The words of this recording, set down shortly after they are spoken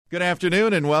Good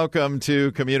afternoon and welcome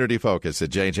to Community Focus at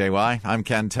JJY. I'm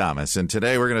Ken Thomas, and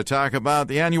today we're going to talk about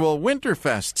the annual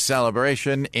Winterfest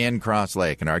celebration in Cross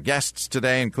Lake. And our guests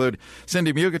today include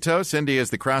Cindy Mugato. Cindy is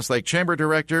the Cross Lake Chamber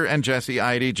Director, and Jesse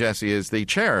Eide. Jesse is the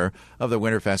Chair of the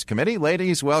Winterfest Committee.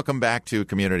 Ladies, welcome back to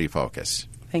Community Focus.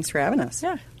 Thanks for having us.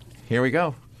 Yeah. Here we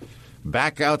go.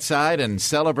 Back outside and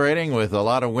celebrating with a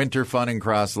lot of winter fun in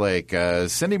Cross Lake.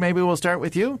 Cindy, maybe we'll start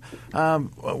with you.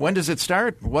 When does it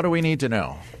start? What do we need to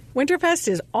know? Winterfest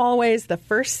is always the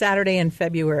first Saturday in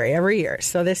February every year.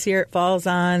 So this year it falls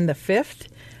on the 5th.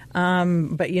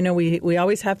 But, you know, we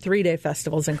always have 3-day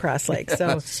festivals in Cross Lake.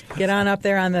 So get on up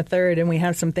there on the 3rd, and we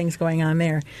have some things going on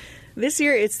there. This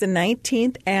year it's the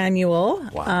 19th annual.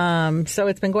 Wow. So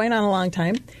it's been going on a long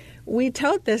time. We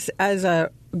tout this as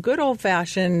a good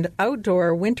old-fashioned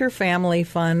outdoor winter family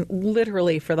fun,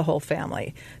 literally for the whole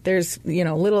family. There's,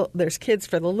 there's kids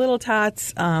for the little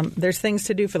tots. There's things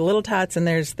to do for the little tots, and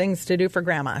there's things to do for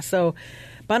grandma. So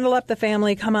bundle up the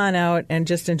family, come on out, and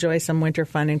just enjoy some winter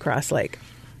fun in Cross Lake.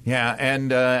 Yeah,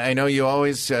 and I know you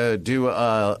always do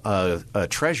a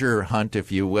treasure hunt,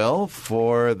 if you will,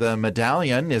 for the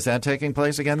medallion. Is that taking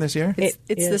place again this year? It's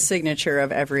the signature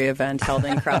of every event held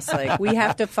in Cross Lake. We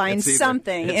have to find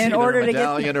something in order to get... a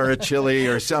medallion or a chili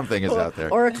or something is out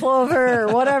there. Or a clover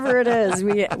or whatever it is.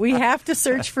 We have to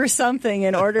search for something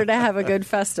in order to have a good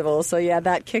festival. So, yeah,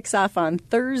 that kicks off on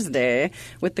Thursday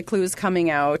with the clues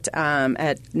coming out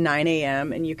at 9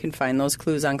 a.m. And you can find those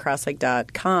clues on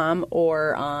crosslake.com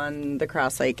or on the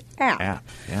Cross Lake app.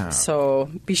 Yeah.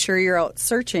 So be sure you're out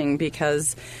searching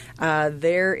because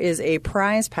there is a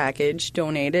prize package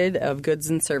donated of goods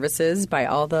and services by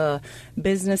all the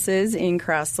businesses in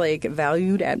Cross Lake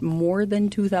valued at more than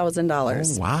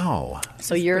 $2,000. Oh, wow.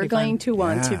 So you're going to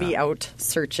want to be out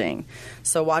searching.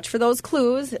 So watch for those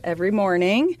clues every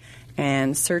morning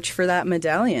and search for that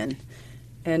medallion.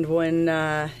 And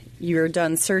when you're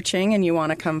done searching and you want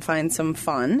to come find some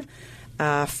fun,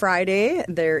 Friday,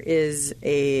 there is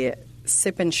a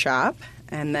sip and shop,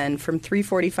 and then from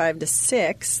 3:45 to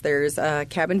 6, there's a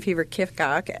Cabin Fever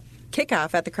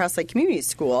kickoff at the Cross Lake Community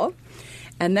School,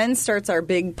 and then starts our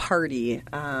big party,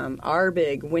 our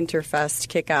big Winterfest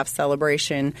kickoff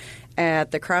celebration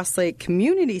at the Cross Lake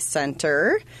Community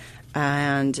Center,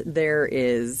 and there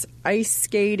is ice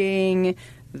skating,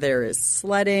 there is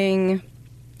sledding.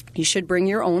 You should bring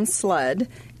your own sled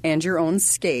and your own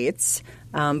skates.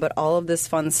 But all of this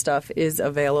fun stuff is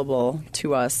available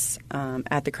to us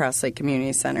at the Cross Lake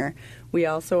Community Center. We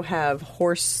also have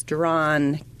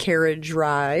horse-drawn carriage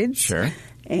rides. Sure.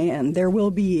 And there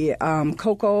will be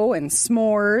cocoa and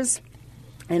s'mores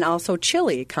and also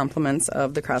chili, compliments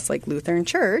of the Cross Lake Lutheran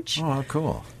Church. Oh,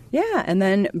 cool. Yeah, and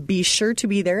then be sure to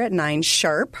be there at 9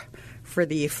 sharp for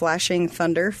the Flashing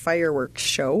Thunder Fireworks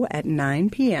Show at 9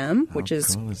 p.m., which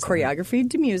is choreographed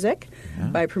to music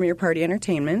by Premier Party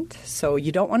Entertainment. So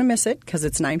you don't want to miss it because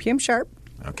it's 9 p.m. sharp.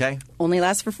 Okay. Only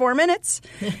lasts for 4 minutes.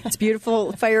 It's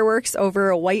beautiful fireworks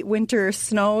over a white winter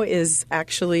snow is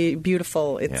actually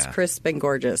beautiful. It's crisp and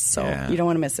gorgeous, so you don't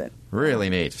want to miss it. Really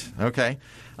neat. Okay.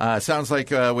 Sounds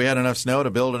like we had enough snow to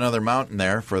build another mountain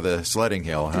there for the sledding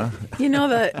hill, huh? You know,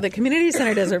 the community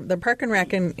center the Park and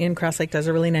Rec in Cross Lake does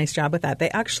a really nice job with that.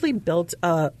 They actually built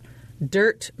a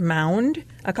dirt mound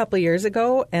a couple of years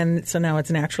ago, and so now it's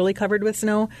naturally covered with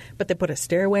snow, but they put a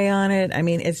stairway on it. I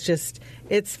mean,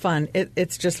 it's fun.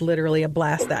 It's just literally a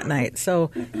blast that night.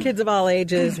 So kids of all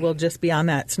ages will just be on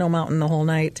that snow mountain the whole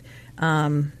night.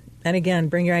 And again,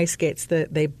 bring your ice skates.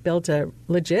 They built a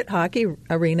legit hockey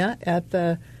arena at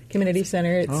the community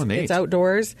center. It's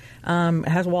outdoors. It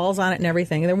has walls on it and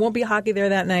everything. There won't be hockey there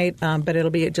that night, but it'll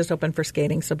be just open for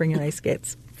skating, so bring your ice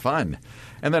skates. Fun.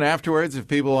 And then afterwards, if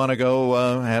people want to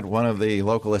go at one of the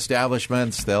local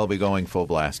establishments, they'll be going full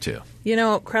blast too. You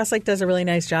know, Cross Lake does a really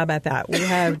nice job at that. We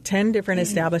have 10 different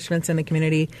establishments in the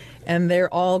community, and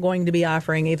they're all going to be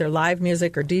offering either live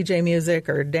music or DJ music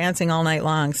or dancing all night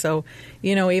long. So,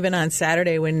 you know, even on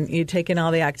Saturday when you take in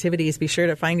all the activities, be sure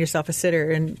to find yourself a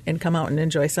sitter and come out and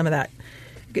enjoy some of that.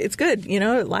 It's good. You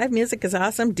know, live music is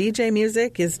awesome. DJ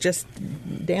music is just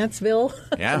Danceville.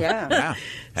 Yeah.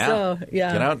 So,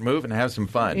 yeah. Get out and move and have some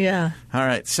fun. Yeah. All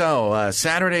right. So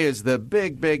Saturday is the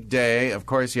big day. Of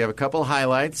course, you have a couple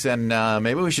highlights, and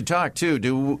maybe we should talk,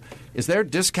 too. Is there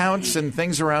discounts and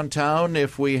things around town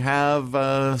if we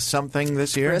have something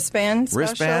this year?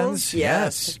 Wristbands?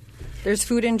 Yes. There's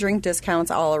food and drink discounts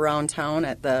all around town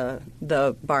at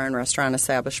the bar and restaurant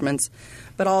establishments.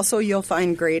 But also you'll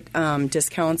find great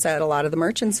discounts at a lot of the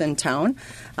merchants in town.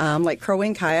 Like Crow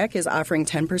Wing Kayak is offering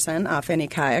 10% off any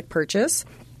kayak purchase.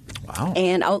 Wow.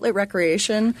 And Outlet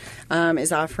Recreation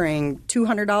is offering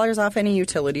 $200 off any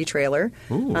utility trailer.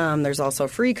 There's also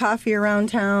free coffee around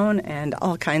town and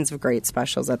all kinds of great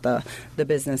specials at the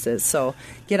businesses. So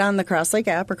get on the Crosslake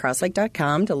app or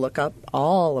crosslake.com to look up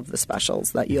all of the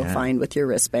specials that you'll find with your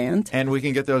wristband. And we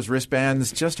can get those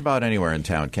wristbands just about anywhere in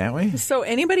town, can't we? So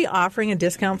anybody offering a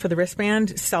discount for the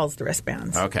wristband sells the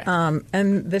wristbands. Okay.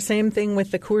 And the same thing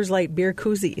with the Coors Light beer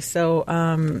koozie. So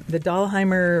the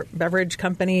Dahlheimer Beverage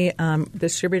Company,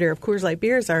 distributor of Coors Light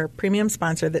beer, is our premium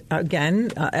sponsor, that,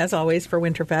 again, as always, for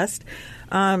Winterfest.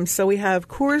 So we have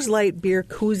Coors Light beer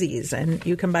koozies, and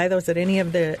you can buy those at any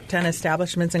of the 10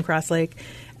 establishments in Cross Lake,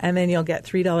 and then you'll get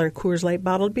 $3 Coors Light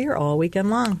bottled beer all weekend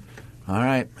long. All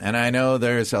right. And I know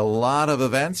there's a lot of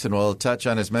events, and we'll touch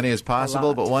on as many as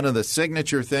possible, but one of the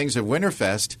signature things of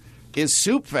Winterfest is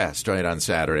Soup Fest right on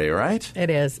Saturday, right? It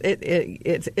is.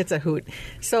 It's a hoot.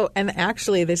 So, and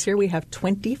actually this year we have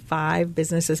 25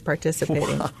 businesses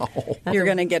participating. Wow. You're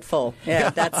going to get full. Yeah,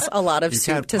 that's a lot of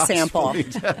soup to sample.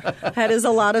 That is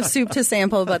a lot of soup to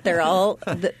sample, but they're all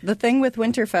the thing with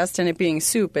Winterfest and it being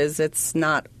soup is it's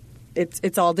not.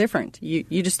 It's all different.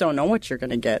 You just don't know what you're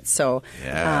going to get. So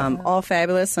all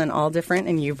fabulous and all different,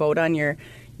 and you vote on your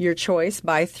choice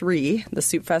by 3. The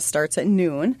Soup Fest starts at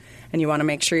noon, and you want to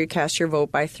make sure you cast your vote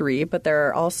by 3. But there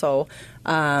are also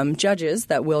judges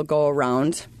that will go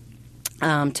around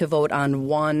to vote on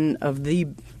one of the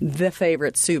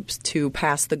favorite soups to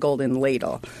pass the Golden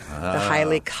Ladle, the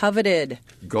highly coveted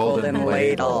Golden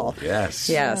Ladle. Yes.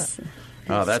 Yes.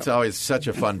 Oh, that's always such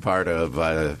a fun part of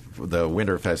the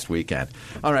Winterfest weekend.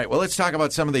 All right, well, let's talk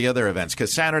about some of the other events,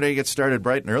 because Saturday gets started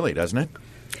bright and early, doesn't it?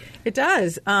 It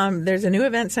does. There's a new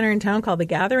event center in town called The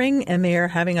Gathering, and they are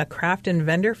having a craft and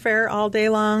vendor fair all day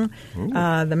long.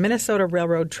 The Minnesota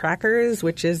Railroad Trackers,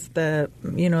 which is the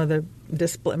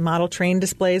display, model train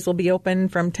displays, will be open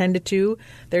from 10 to 2.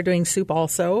 They're doing soup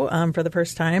also for the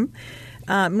first time.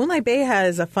 Moonlight Bay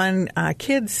has a fun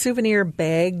kids souvenir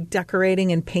bag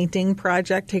decorating and painting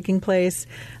project taking place.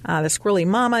 The Squirrely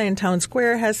Mama in Town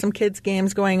Square has some kids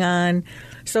games going on.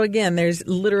 So again, there's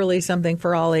literally something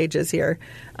for all ages here.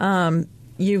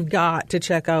 You've got to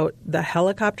check out the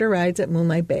helicopter rides at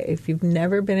Moonlight Bay. If you've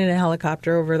never been in a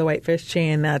helicopter over the Whitefish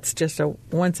Chain, that's just a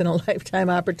once-in-a-lifetime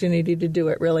opportunity to do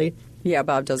it, really. Yeah,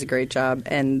 Bob does a great job.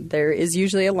 And there is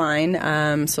usually a line,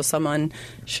 so someone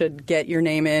should get your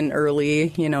name in early,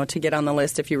 to get on the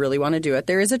list if you really want to do it.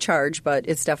 There is a charge, but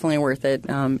it's definitely worth it.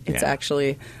 It's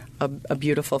actually a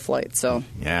beautiful flight. So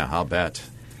yeah, I'll bet.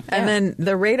 And then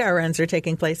the radar runs are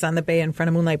taking place on the bay in front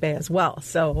of Moonlight Bay as well.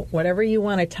 So whatever you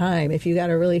want to time, if you got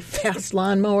a really fast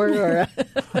lawnmower or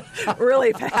a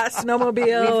really fast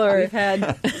snowmobile, we've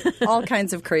had all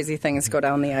kinds of crazy things go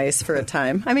down the ice for a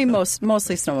time. I mean,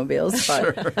 mostly snowmobiles,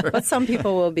 but some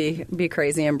people will be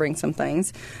crazy and bring some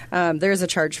things. There's a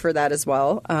charge for that as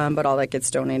well, but all that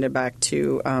gets donated back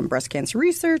to breast cancer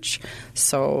research.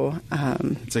 So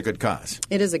it's a good cause.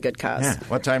 It is a good cause. Yeah.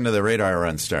 What time do the radar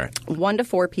runs start? 1 to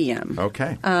 4 p.m.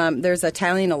 Okay. There's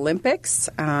Italian Olympics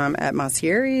at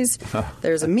Massiere's.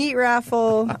 There's a meat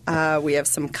raffle. We have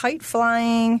some kite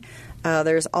flying.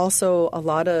 There's also a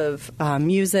lot of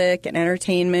music and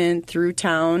entertainment through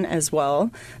town as well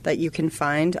that you can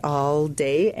find all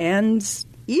day and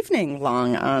evening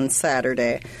long on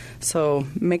Saturday. So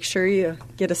make sure you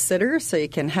get a sitter so you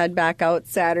can head back out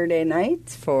Saturday night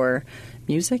for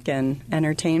music and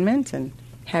entertainment and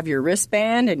have your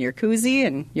wristband and your koozie,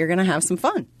 and you're going to have some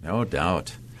fun. No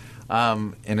doubt.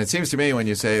 And it seems to me when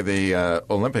you say the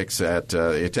Olympics at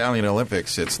the Italian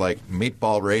Olympics, it's like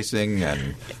meatball racing,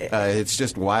 and it's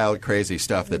just wild, crazy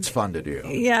stuff that's fun to do.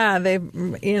 Yeah,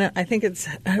 I think it's,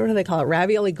 what do they call it,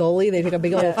 ravioli goalie? They take a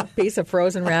big old piece of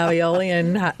frozen ravioli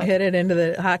and hit it into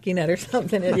the hockey net or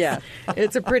something.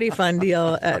 It's a pretty fun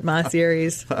deal at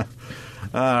Massiere's.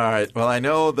 All right. Well, I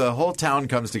know the whole town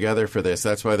comes together for this.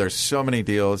 That's why there's so many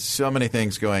deals, so many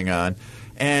things going on.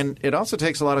 And it also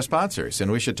takes a lot of sponsors,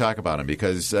 and we should talk about them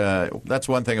because that's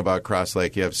one thing about Cross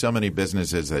Lake. You have so many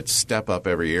businesses that step up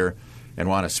every year and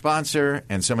want to sponsor,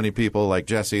 and so many people like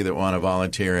Jesse that want to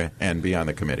volunteer and be on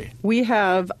the committee. We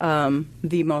have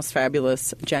the most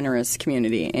fabulous, generous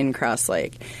community in Cross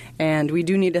Lake, and we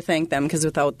do need to thank them because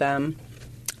without them,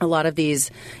 a lot of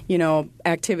these,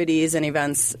 activities and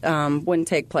events wouldn't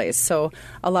take place. So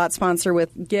a lot sponsor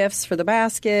with gifts for the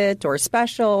basket or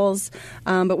specials,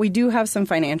 but we do have some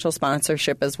financial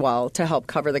sponsorship as well to help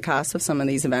cover the cost of some of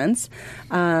these events.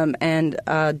 And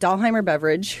Dahlheimer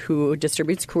Beverage, who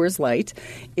distributes Coors Light,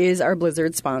 is our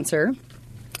Blizzard sponsor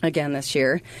again this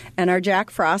year. And our Jack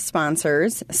Frost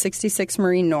sponsors, 66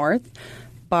 Marine North,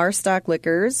 Barstock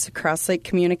Liquors, Cross Lake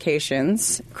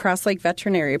Communications, Cross Lake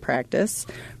Veterinary Practice,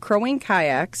 Crowing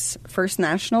Kayaks, First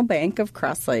National Bank of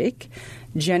Cross Lake,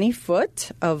 Jenny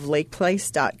Foote of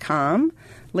LakePlace.com,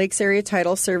 Lakes Area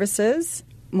Title Services,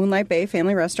 Moonlight Bay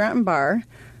Family Restaurant and Bar,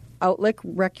 Outlook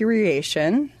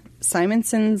Recreation,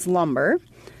 Simonson's Lumber,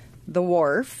 The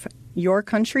Wharf, Your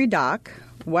Country Dock,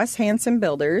 Wes Hansen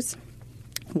Builders,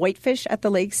 Whitefish at the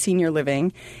Lake Senior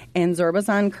Living, and Zorba's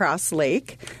on Cross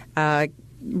Lake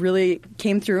really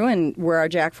came through and were our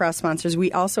Jack Frost sponsors.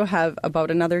 We also have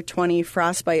about another 20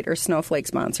 Frostbite or Snowflake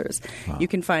sponsors. Wow. You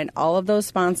can find all of those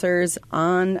sponsors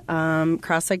on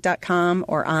crosslake.com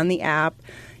or on the app.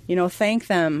 Thank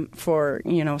them for,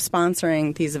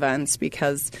 sponsoring these events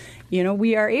because,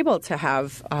 we are able to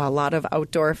have a lot of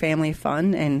outdoor family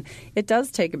fun, and it does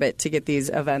take a bit to get these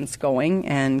events going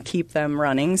and keep them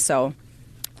running. So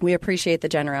we appreciate the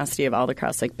generosity of all the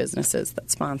Cross Lake businesses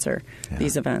that sponsor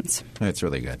these events. It's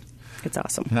really good. It's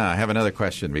awesome. Now, I have another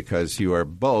question because you are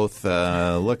both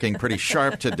looking pretty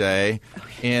sharp today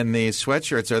in the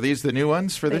sweatshirts. Are these the new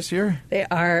ones for this year? They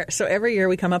are. So every year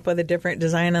we come up with a different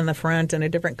design on the front and a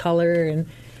different color. And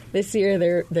this year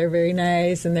they're very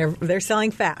nice and they're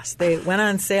selling fast. They went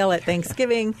on sale at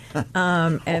Thanksgiving,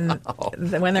 and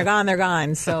when they're gone, they're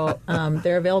gone. So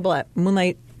they're available at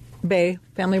Moonlight Bay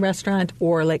Family Restaurant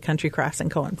or Lake Country Cross and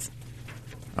Cones.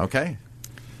 Okay.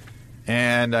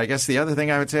 And I guess the other thing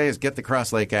I would say is get the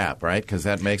Cross Lake app, right? Because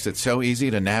that makes it so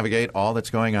easy to navigate all that's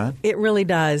going on. It really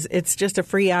does. It's just a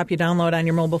free app you download on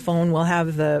your mobile phone. We'll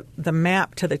have the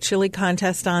map to the chili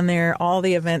contest on there, all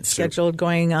the events scheduled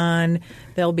going on.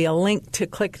 There'll be a link to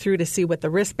click through to see what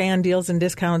the wristband deals and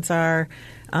discounts are.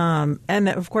 And,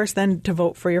 of course, then to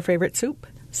vote for your favorite soup.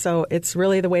 So it's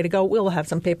really the way to go. We'll have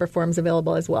some paper forms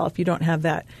available as well if you don't have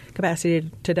that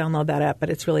capacity to download that app, but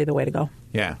it's really the way to go.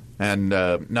 Yeah, and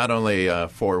not only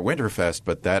for Winterfest,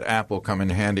 but that app will come in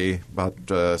handy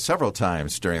about several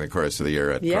times during the course of the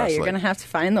year at Cross Lake. You're going to have to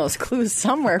find those clues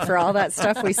somewhere for all that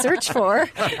stuff we search for.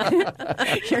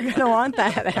 You're going to want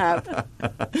that app.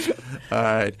 All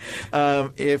right.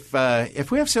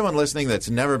 If we have someone listening that's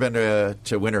never been to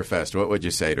Winterfest, what would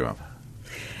you say to them?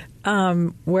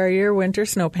 Wear your winter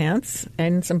snow pants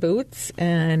and some boots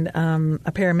and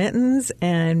a pair of mittens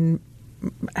and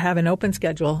have an open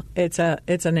schedule. It's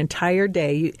an entire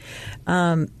day.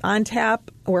 On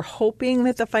tap, we're hoping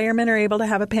that the firemen are able to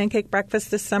have a pancake breakfast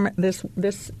this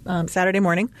Saturday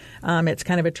morning. It's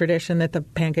kind of a tradition that the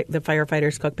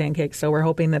firefighters cook pancakes, so we're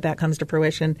hoping that comes to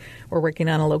fruition. We're working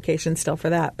on a location still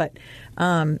for that, but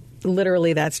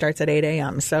literally that starts at 8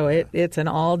 a.m. So it's an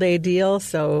all-day deal.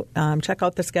 So check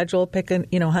out the schedule, hunt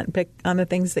and pick on the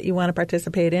things that you want to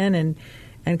participate in,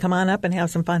 and come on up and have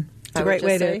some fun. It's a great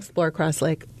way to explore Cross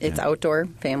Lake. It's outdoor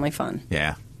family fun.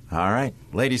 Yeah. All right.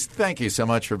 Ladies, thank you so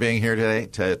much for being here today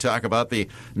to talk about the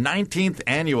 19th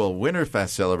annual Winterfest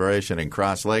celebration in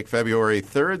Cross Lake, February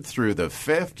 3rd through the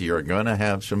 5th. You're going to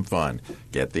have some fun.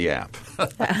 Get the app.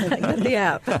 Get the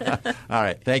app. All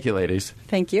right. Thank you, ladies.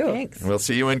 Thank you. Thanks. We'll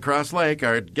see you in Cross Lake.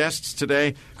 Our guests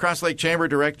today, Cross Lake Chamber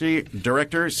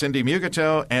Director Cindy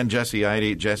Mugato and Jesse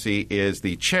Eide. Jesse is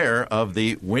the chair of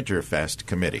the Winterfest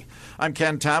Committee. I'm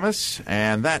Ken Thomas,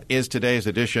 and that is today's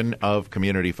edition of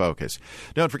Community Focus.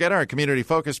 Don't forget, our Community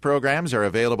Focus programs are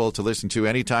available to listen to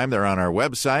anytime. They're on our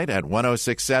website at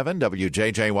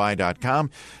 1067wjjy.com.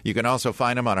 You can also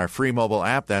find them on our free mobile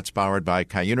app that's powered by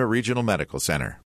Cuyuna Regional Medical Center.